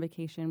everybody's on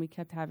vacation. We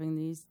kept having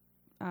these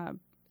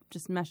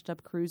just meshed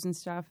up crews and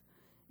stuff,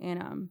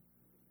 and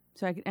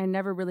so I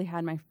never really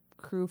had my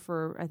crew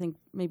for I think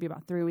maybe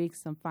about 3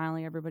 weeks. And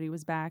finally, everybody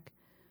was back.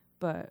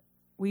 But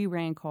we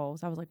ran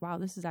calls. I was like, wow,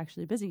 this is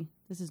actually busy.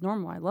 This is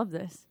normal. I love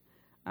this.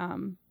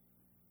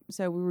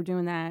 So we were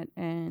doing that,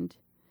 and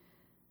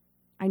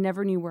I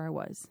never knew where I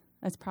was.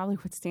 That's probably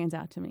what stands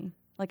out to me.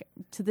 Like,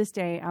 to this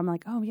day, I'm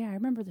like, oh, yeah, I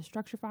remember the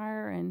structure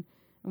fire, and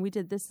we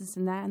did this,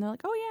 and that. And they're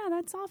like, oh, yeah,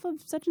 that's off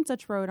of such and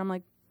such road. I'm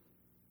like,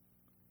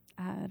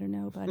 I don't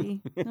know,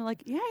 buddy. And they're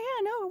like, yeah,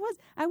 no, it was.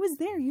 I was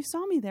there. You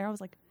saw me there. I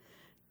was like,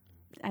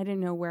 I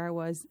didn't know where I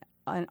was.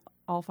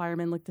 All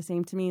firemen looked the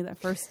same to me that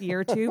first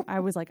year or two. I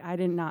was like, I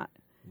did not.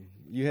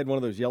 You had one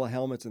of those yellow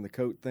helmets and the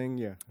coat thing?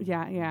 Yeah.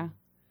 Yeah.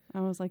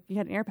 I was like, you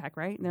had an air pack,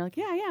 right? And they're like,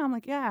 yeah. I'm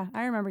like, yeah,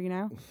 I remember you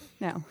now.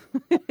 No.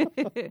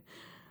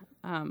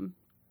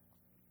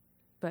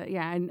 But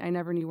yeah, I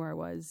never knew where I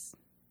was.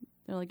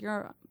 They're like,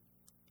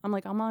 I'm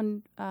like, I'm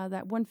on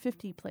that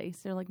 150 place.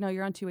 They're like, no,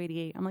 you're on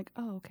 288. I'm like,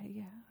 oh, okay,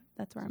 yeah,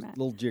 that's where I'm at. A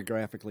little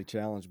geographically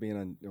challenged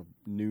being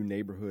a new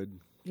neighborhood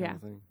kind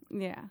of thing.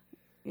 Yeah.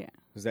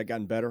 Has that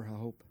gotten better, I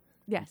hope?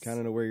 Yes. Kind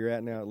of know where you're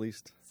at now, at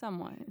least?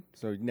 Somewhat.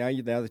 So now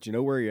that you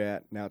know where you're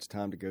at, now it's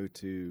time to go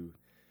to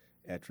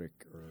Ettrick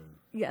or...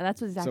 Yeah,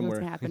 that's exactly what's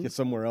going to happen.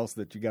 Somewhere else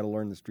that you got to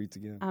learn the streets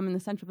again. I'm in the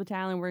Central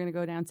Battalion. We're going to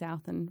go down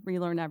south and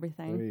relearn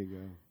everything. There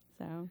you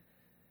go.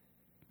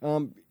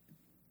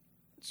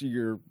 So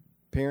your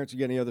parents, you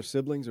got any other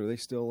siblings? Are they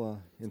still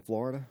in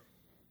Florida?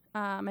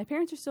 My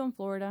parents are still in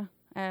Florida.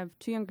 I have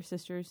 2 younger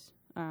sisters.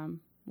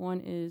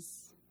 One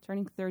is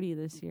turning 30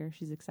 this year.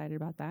 She's excited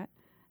about that.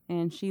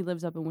 And she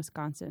lives up in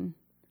Wisconsin.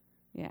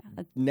 Yeah.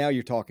 Now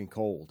you're talking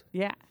cold.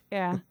 Yeah.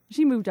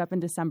 She moved up in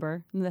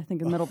December, and I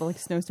think in the middle of a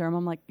snowstorm.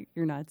 I'm like,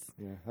 you're nuts.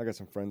 Yeah, I got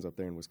some friends up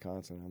there in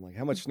Wisconsin. I'm like,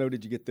 how much snow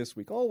did you get this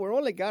week? Oh, we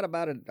only got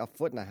about a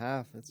foot and a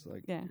half. It's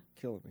like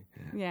killing me.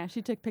 Yeah,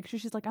 she took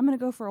pictures. She's like, I'm going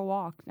to go for a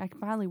walk. I can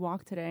finally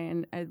walk today,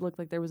 and it looked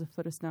like there was a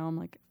foot of snow. I'm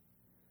like,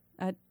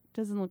 that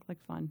doesn't look like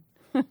fun.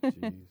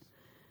 Jeez.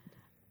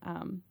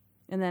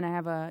 And then I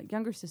have a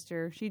younger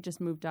sister. She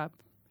just moved up.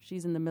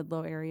 She's in the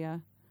Midlow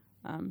area.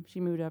 She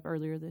moved up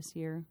earlier this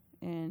year,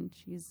 and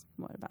she's,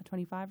 about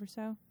 25 or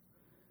so?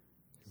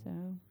 So.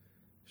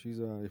 She's,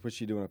 what's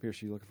she doing up here? Is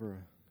she looking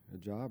for a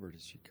job, or did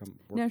she come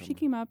work? No, she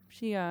came up.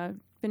 She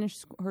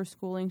finished her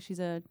schooling. She's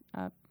I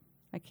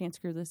can't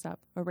screw this up,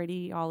 a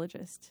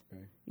radiologist.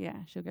 Okay. Yeah,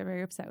 she'll get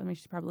very upset with me.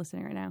 She's probably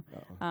listening right now.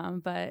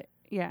 But,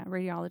 yeah,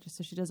 radiologist.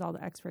 So she does all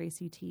the X-ray,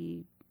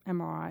 CT,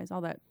 MRIs,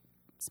 all that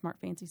smart,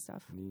 fancy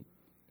stuff. Neat.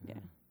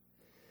 Yeah.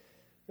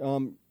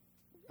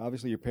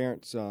 Obviously, your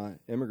parents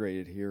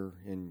immigrated here,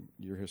 and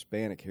your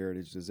Hispanic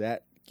heritage. Does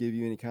that give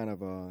you any kind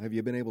of have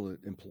you been able to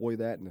employ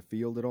that in the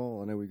field at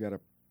all? I know we've got a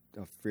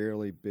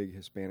fairly big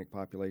Hispanic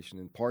population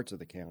in parts of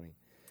the county.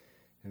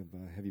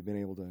 Have you been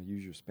able to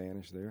use your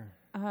Spanish there?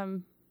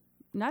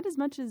 Not as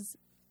much as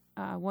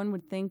one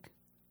would think.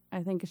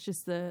 I think it's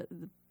just the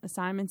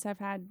assignments I've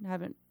had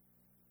haven't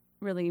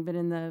really been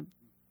in the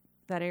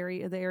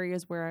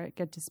areas where I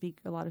get to speak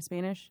a lot of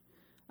Spanish.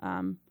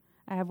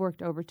 I have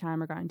worked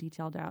overtime or gotten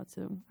detailed out,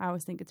 so I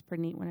always think it's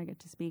pretty neat when I get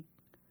to speak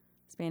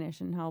Spanish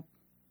and help.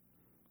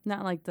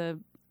 Not like the,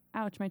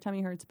 ouch, my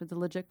tummy hurts, but the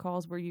legit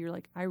calls where you're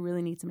like, I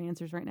really need some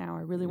answers right now.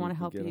 I really want to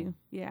help you.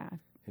 Yeah.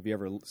 Have you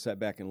ever sat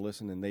back and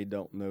listened and they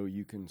don't know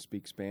you can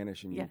speak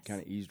Spanish and you're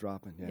kind of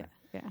eavesdropping?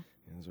 Yeah.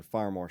 There's a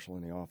fire marshal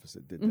in the office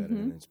that did that at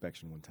an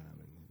inspection one time.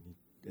 And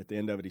at the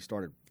end of it, he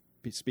started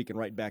speaking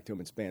right back to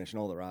him in Spanish, and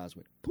all their eyes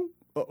went, boom.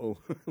 uh-oh,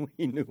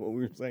 we knew what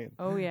we were saying.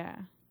 Oh, yeah.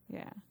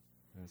 Yeah.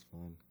 That's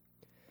fun.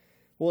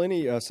 Well,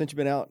 since you've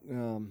been out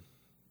in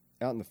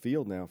the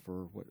field now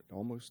for,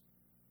 almost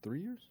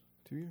 3 years?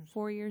 2 years?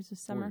 4 years this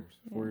summer.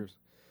 4 years.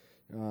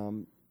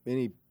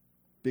 Any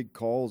big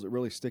calls that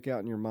really stick out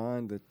in your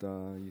mind that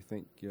you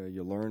think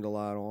you learned a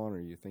lot on, or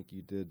you think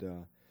you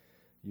and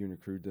your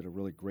crew did a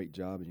really great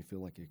job and you feel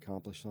like you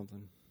accomplished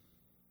something?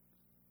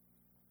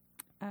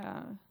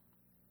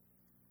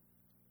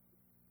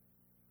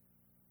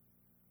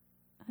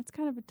 That's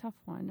kind of a tough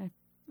one.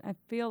 I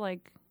feel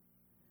like,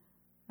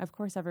 of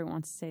course, everyone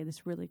wants to say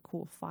this really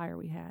cool fire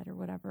we had or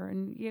whatever.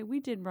 And yeah, we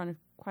did run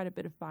quite a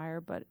bit of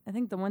fire, but I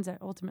think the ones that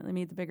ultimately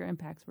made the bigger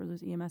impacts were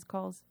those EMS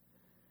calls.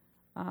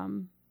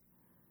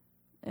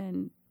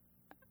 And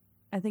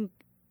I think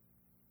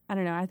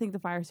the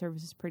fire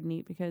service is pretty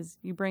neat because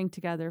you bring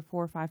together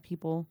 4 or 5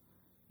 people,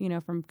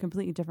 from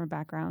completely different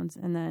backgrounds.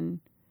 And then,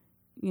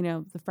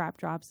 the frap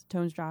drops, the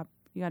tones drop,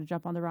 you got to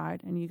jump on the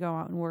ride and you go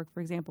out and work,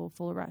 for example,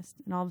 full arrest.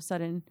 And all of a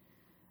sudden,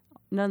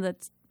 none of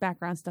that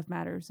background stuff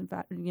matters. In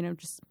fact,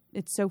 just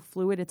it's so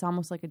fluid. It's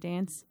almost like a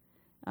dance.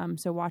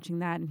 So watching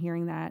that and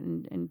hearing that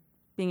and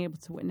being able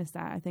to witness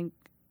that, I think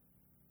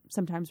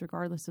sometimes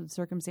regardless of the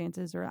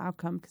circumstances or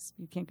outcome, because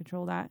you can't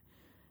control that,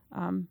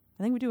 I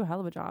think we do a hell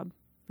of a job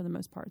for the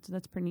most part. So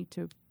that's pretty neat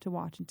to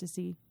watch and to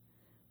see.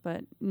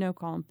 But no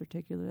call in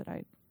particular that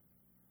I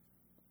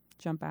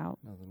jump out.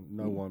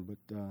 No one, but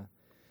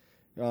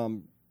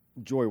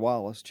Joy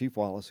Wallace, Chief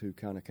Wallace, who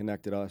kind of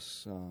connected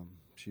us,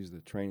 she's the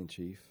training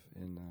chief,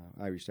 and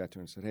I reached out to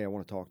her and said, hey, I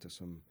want to talk to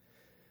some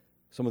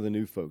of the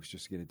new folks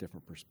just to get a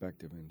different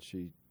perspective. And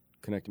she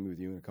connected me with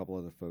you and a couple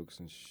other folks,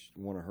 and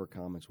one of her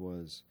comments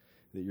was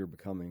that you're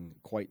becoming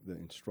quite the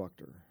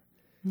instructor.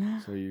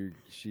 So you're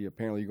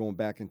going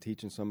back and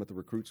teaching some at the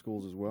recruit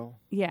schools as well?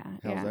 Yeah.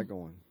 How's that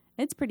going?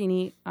 It's pretty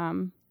neat.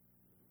 I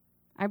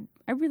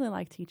really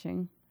like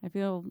teaching. I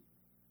feel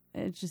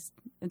it's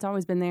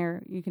always been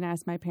there. You can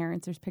ask my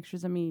parents. There's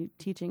pictures of me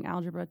teaching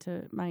algebra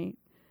to my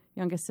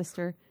youngest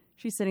sister.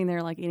 She's sitting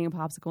there like eating a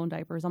popsicle in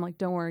diapers. I'm like,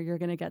 don't worry, you're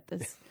going to get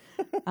this.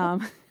 So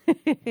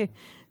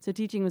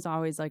teaching was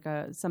always like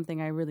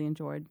something I really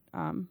enjoyed.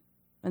 And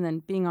then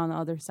being on the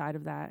other side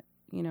of that,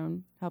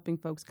 helping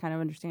folks kind of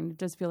understand, it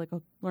does feel like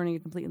learning a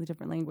completely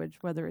different language,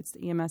 whether it's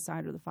the EMS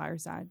side or the fire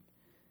side.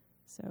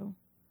 So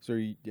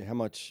how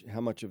much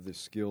of the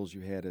skills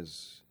you had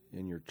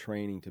in your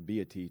training to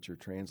be a teacher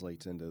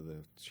translates into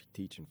the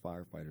teaching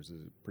firefighters?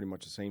 Is it pretty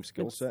much the same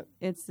skill set?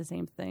 It's the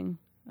same thing,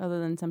 other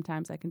than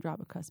sometimes I can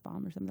drop a cuss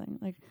bomb or something.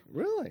 Like,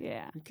 really?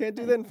 Yeah. You can't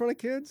do that in front of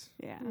kids?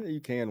 Yeah. You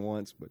can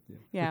once, but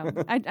yeah.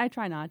 Yeah, I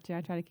try not to.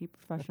 I try to keep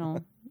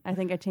professional. I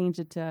think I changed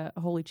it to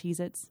Holy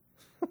Cheez-Its,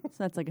 so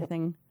that's like a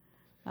thing.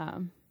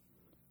 Wow.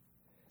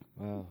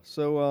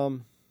 So,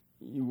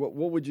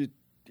 what would you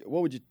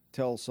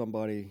tell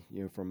somebody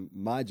from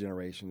my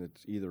generation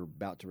that's either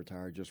about to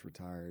retire, or just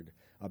retired,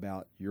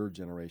 about your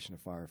generation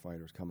of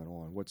firefighters coming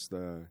on? What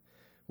do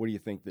you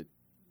think that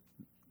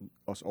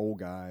us old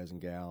guys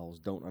and gals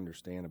don't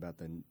understand about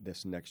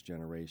this next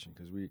generation?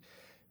 Because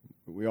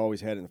we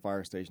always had it in the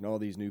fire station, all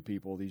these new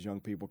people, these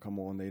young people come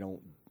on,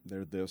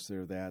 they're this,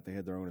 they're that, they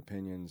had their own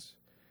opinions.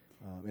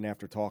 And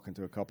after talking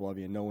to a couple of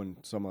you and knowing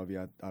some of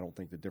you, I don't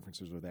think the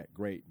differences are that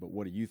great. But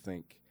what do you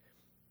think,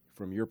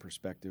 from your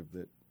perspective,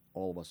 that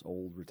all of us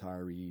old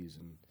retirees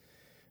and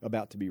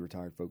about to be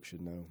retired folks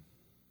should know?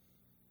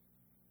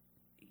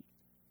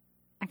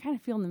 I kind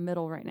of feel in the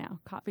middle right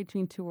now, caught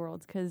between two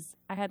worlds, because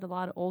I had a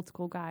lot of old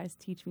school guys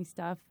teach me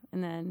stuff,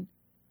 and then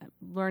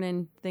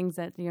learning things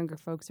that the younger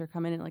folks are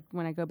coming in, like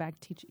when I go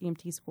back to teach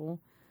EMT school.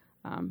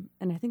 And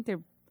I think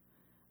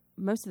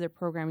most of their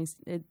programming,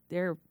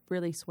 they're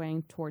really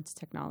swaying towards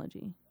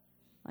technology.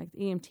 Like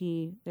the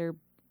EMT, they're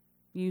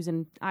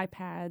using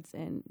iPads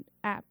and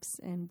apps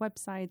and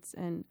websites,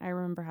 and I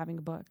remember having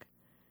a book.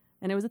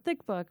 And it was a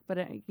thick book, but,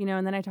 and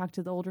then I talked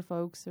to the older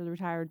folks or the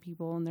retired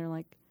people, and they're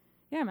like,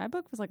 yeah, my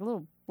book was like a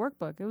little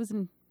workbook. It was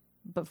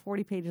but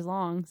 40 pages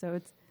long, so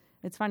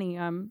it's funny.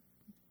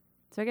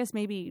 So I guess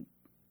maybe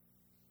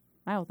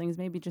my whole thing is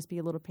maybe just be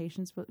a little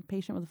patient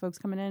with the folks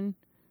coming in.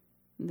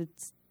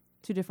 It's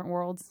two different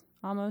worlds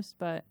almost,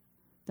 but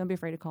don't be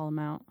afraid to call them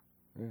out.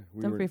 Yeah,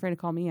 don't be afraid to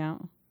call me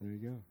out. There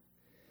you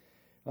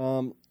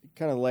go.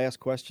 Kind of last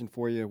question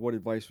for you. What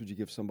advice would you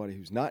give somebody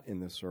who's not in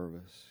this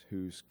service,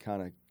 who's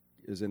kind of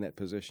is in that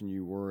position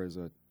you were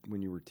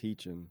when you were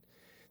teaching,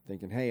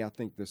 thinking, hey, I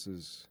think this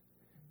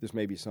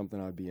may be something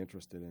I'd be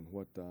interested in.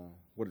 What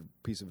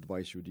piece of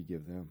advice would you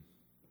give them?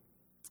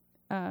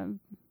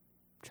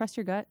 Trust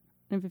your gut.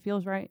 And if it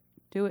feels right,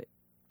 do it.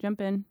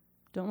 Jump in.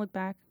 Don't look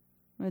back.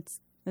 It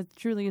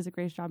truly is the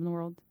greatest job in the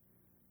world.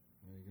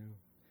 There you go.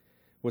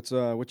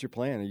 What's your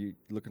plan? Are you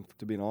looking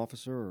to be an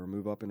officer or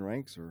move up in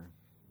ranks, or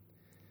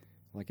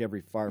like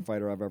every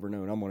firefighter I've ever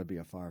known, I'm going to be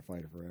a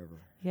firefighter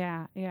forever?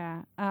 Yeah.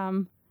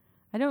 I'm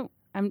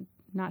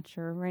not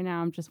sure. Right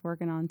now I'm just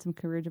working on some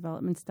career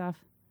development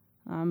stuff.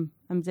 I'm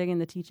digging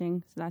the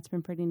teaching, so that's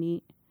been pretty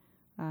neat.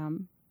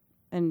 And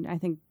I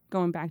think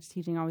going back to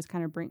teaching always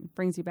kind of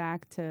brings you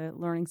back to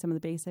learning some of the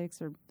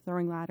basics or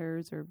throwing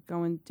ladders or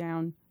going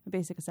down a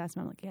basic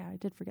assessment. I'm like, yeah, I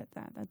did forget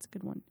that. That's a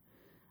good one.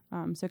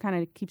 So it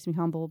kind of keeps me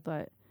humble.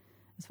 But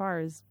as far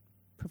as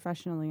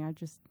professionally, I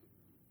just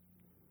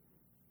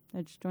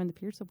joined the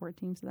peer support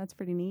team, so that's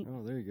pretty neat.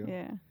 Oh, there you go.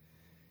 Yeah.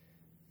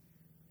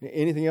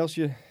 Anything else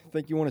you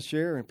think you want to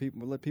share and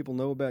let people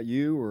know about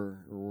you or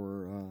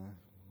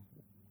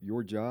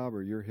your job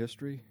or your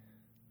history?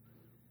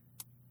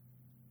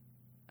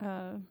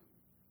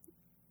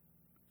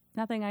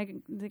 Nothing. I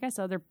guess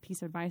the other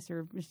piece of advice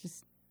is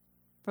just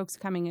folks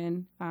coming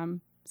in.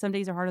 Some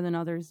days are harder than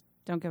others.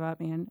 Don't give up,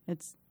 man.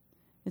 It's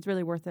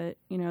really worth it.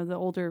 You know, the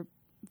older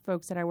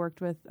folks that I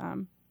worked with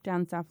down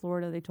in South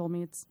Florida, they told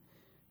me it's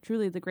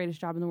truly the greatest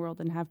job in the world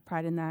and have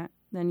pride in that.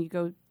 Then you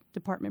go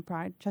department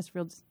pride.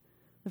 Chesterfield's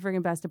the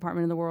friggin' best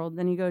department in the world.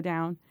 Then you go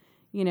down,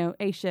 you know,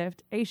 A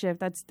shift,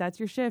 that's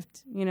your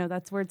shift. You know,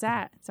 that's where it's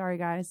at. Sorry,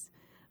 guys.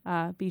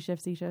 B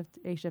shift, C shift,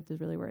 A shift is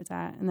really where it's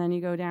at. And then you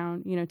go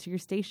down, you know, to your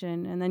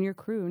station and then your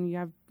crew, and you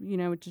have, you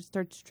know, it just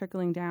starts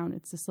trickling down.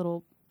 It's this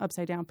little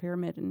upside down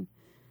pyramid, and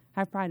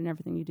have pride in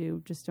everything you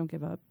do. Just don't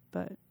give up.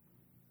 But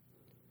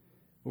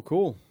well,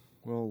 cool.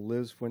 Well,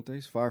 Liz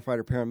Fuentes,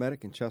 firefighter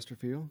paramedic in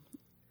Chesterfield.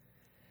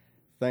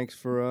 Thanks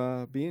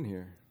for being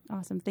here.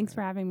 Awesome. Thanks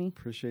for having me.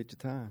 Appreciate your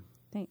time.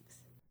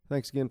 Thanks.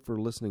 Thanks again for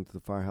listening to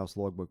the Firehouse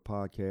Logbook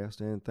Podcast,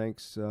 and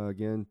thanks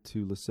again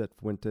to Lisette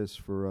Fuentes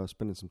for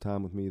spending some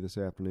time with me this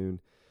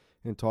afternoon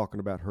and talking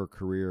about her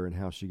career and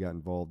how she got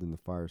involved in the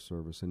fire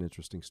service. An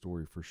interesting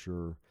story for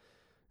sure.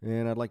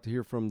 And I'd like to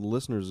hear from the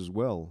listeners as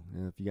well.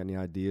 If you got any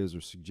ideas or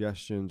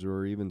suggestions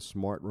or even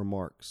smart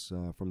remarks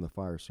from the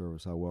fire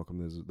service, I welcome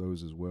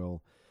those as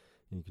well.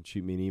 And you can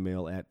shoot me an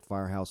email at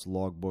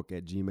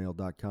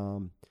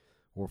firehouselogbook@gmail.com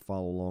or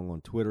follow along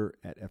on Twitter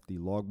at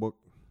FDLogbook.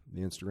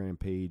 The Instagram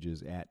page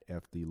is at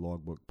FD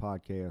Logbook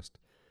Podcast.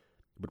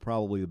 But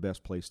probably the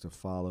best place to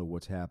follow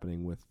what's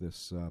happening with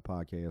this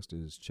podcast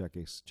is check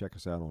us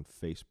out on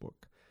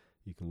Facebook.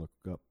 You can look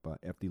up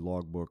FD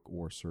Logbook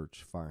or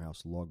search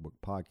Firehouse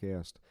Logbook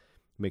Podcast.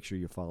 Make sure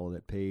you follow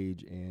that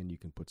page, and you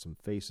can put some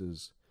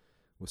faces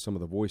with some of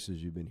the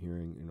voices you've been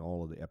hearing in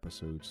all of the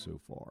episodes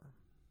so far.